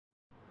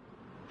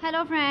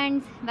Hello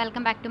friends,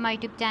 welcome back to my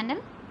YouTube channel.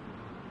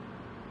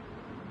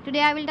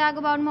 Today I will talk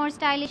about more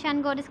stylish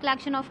and gorgeous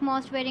collection of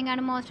most wearing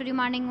and most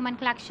demanding women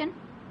collection.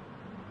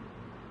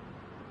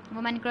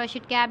 Women crochet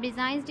cap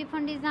designs,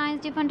 different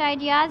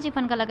ideas,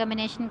 different color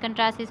combination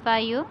contrasts for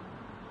you.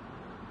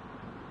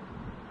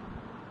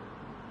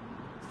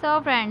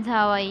 So friends,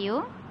 how are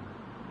you?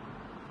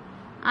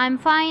 I'm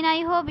fine.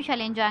 I hope you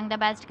shall enjoying the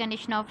best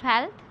condition of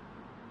health.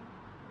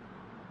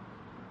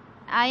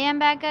 I am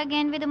back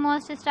again with the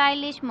most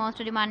stylish, most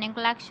demanding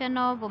collection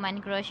of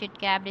women crochet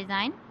cap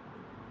design.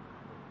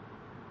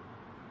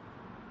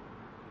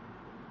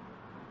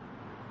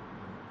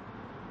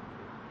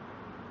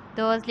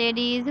 Those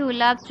ladies who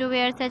loves to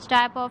wear such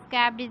type of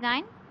cap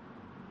design.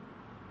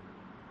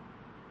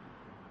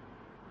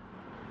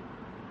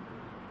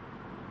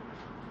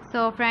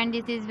 So friend,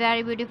 this is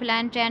very beautiful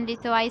and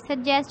trendy, so I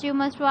suggest you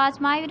must watch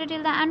my video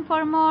till the end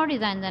for more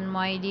designs and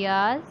more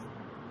ideas.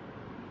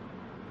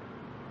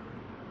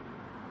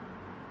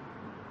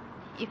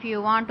 If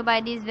you want to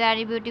buy these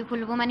very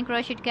beautiful women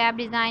crochet cap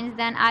designs,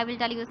 then I will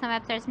tell you some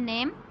websites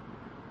name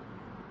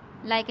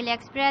like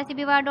AliExpress,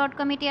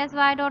 eBay.com,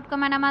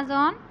 ETSY.com and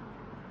Amazon.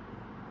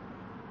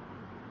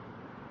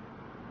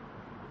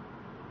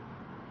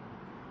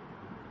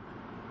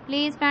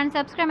 Please friends,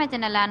 subscribe my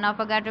channel and don't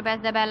forget to press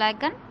the bell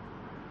icon.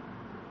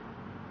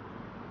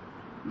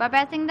 By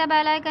pressing the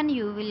bell icon,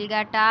 you will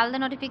get all the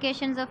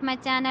notifications of my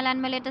channel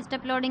and my latest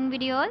uploading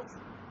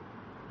videos.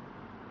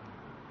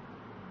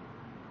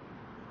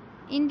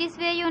 In this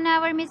way, you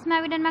never miss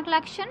my video and my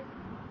collection.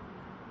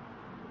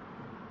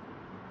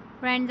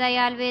 Friends, I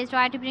always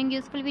try to bring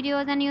useful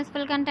videos and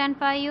useful content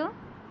for you.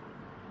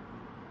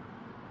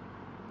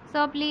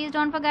 So please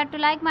don't forget to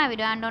like my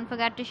video and don't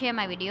forget to share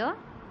my video.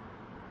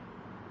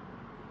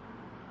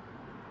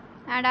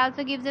 And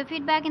also give the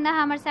feedback in the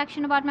hammer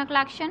section about my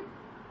collection.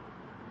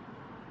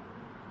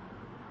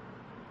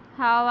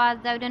 How was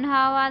the video and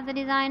how was the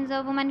designs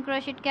of women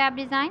crochet cap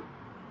design?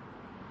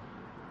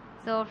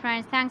 So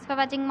friends, thanks for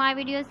watching my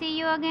video. See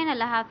you again.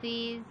 Allah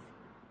Hafiz.